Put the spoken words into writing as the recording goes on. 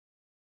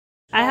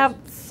I have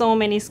so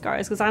many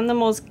scars because I'm the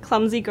most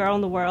clumsy girl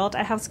in the world.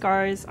 I have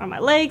scars on my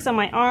legs, on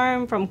my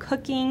arm, from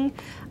cooking.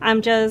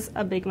 I'm just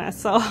a big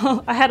mess. So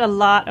I had a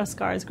lot of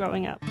scars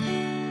growing up.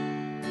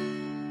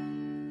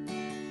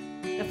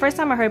 The first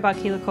time I heard about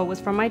Kelocote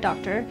was from my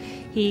doctor.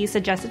 He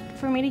suggested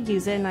for me to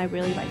use it and I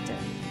really liked it.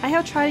 I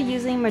have tried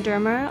using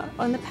Mederma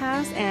in the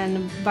past and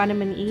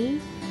vitamin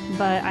E,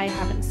 but I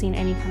haven't seen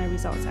any kind of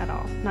results at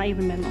all, not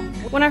even minimal.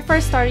 When I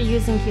first started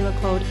using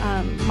Kelocote,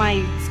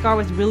 my scar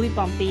was really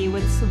bumpy, it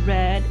was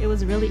red, it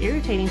was really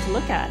irritating to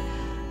look at.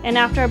 And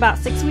after about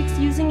 6 weeks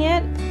using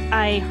it,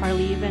 I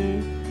hardly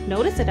even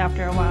noticed it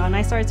after a while and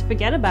I started to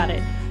forget about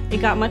it. It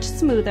got much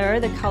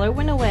smoother, the color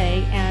went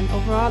away, and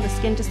overall the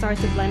skin just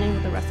started to blend in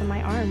with the rest of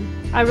my arm.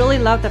 I really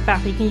love the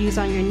fact that you can use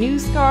on your new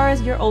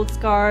scars, your old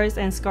scars,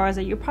 and scars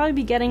that you'll probably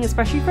be getting,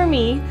 especially for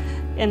me,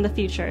 in the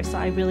future, so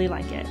I really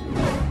like it.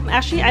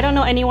 Actually, I don't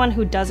know anyone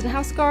who doesn't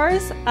have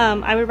scars.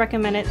 I would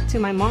recommend it to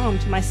my mom,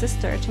 to my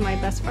sister, to my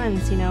best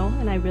friends, you know,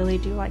 and I really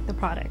do like the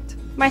product.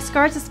 My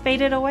scars just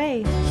faded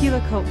away.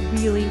 Kelocote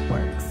really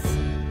works.